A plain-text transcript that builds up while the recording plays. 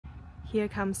Here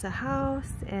comes the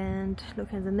house, and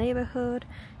look at the neighborhood.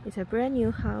 It's a brand new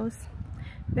house,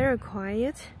 very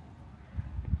quiet,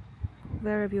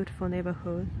 very beautiful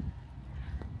neighborhood.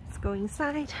 Let's go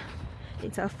inside.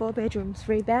 It's a 4-bedroom,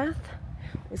 3-bath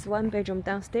with 1 bedroom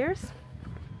downstairs.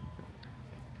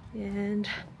 And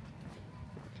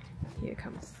here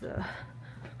comes the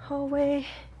hallway,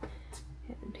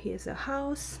 and here's the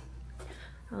house.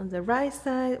 On the right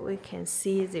side we can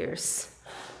see there's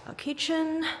a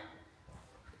kitchen,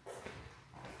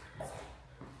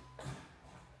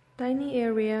 dining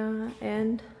area,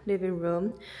 and living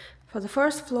room. For the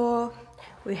first floor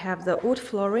we have the wood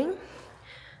flooring.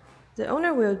 The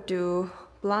owner will do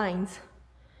blinds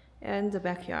and the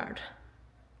backyard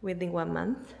within 1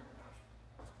 month.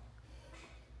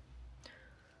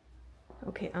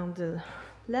 Okay, on the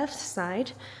left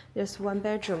side there's 1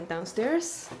 bedroom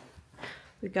downstairs.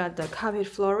 We got the carpet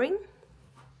flooring,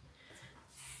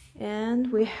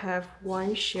 and we have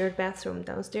 1 shared bathroom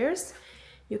downstairs.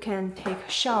 You can take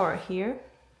a shower here.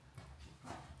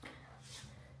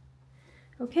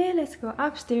 Okay, let's go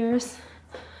upstairs.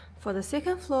 For the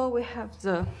second floor we have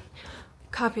the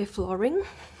carpet flooring.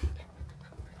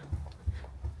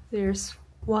 There's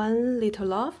 1 little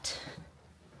loft,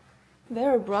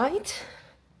 very bright.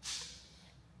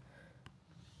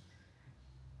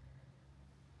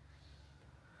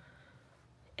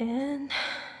 And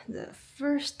the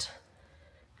first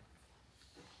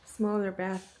smaller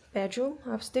bedroom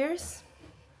upstairs.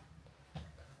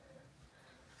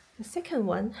 The second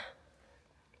one.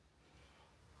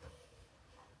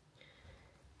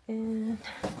 And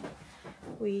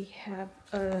we have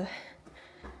a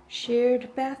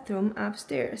shared bathroom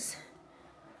upstairs.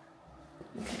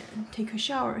 You can take a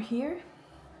shower here.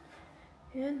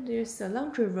 And there's a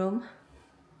laundry room.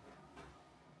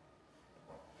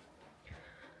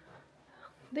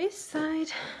 This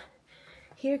side,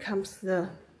 here comes the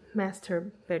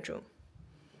master bedroom.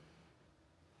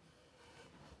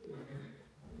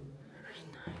 Very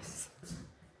nice.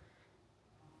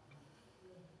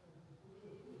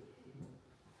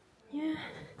 Yeah,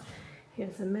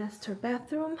 here's the master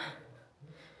bathroom.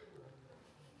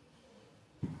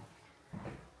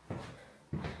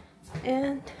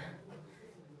 And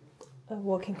a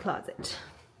walk-in closet.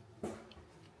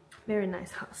 Very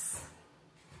nice house.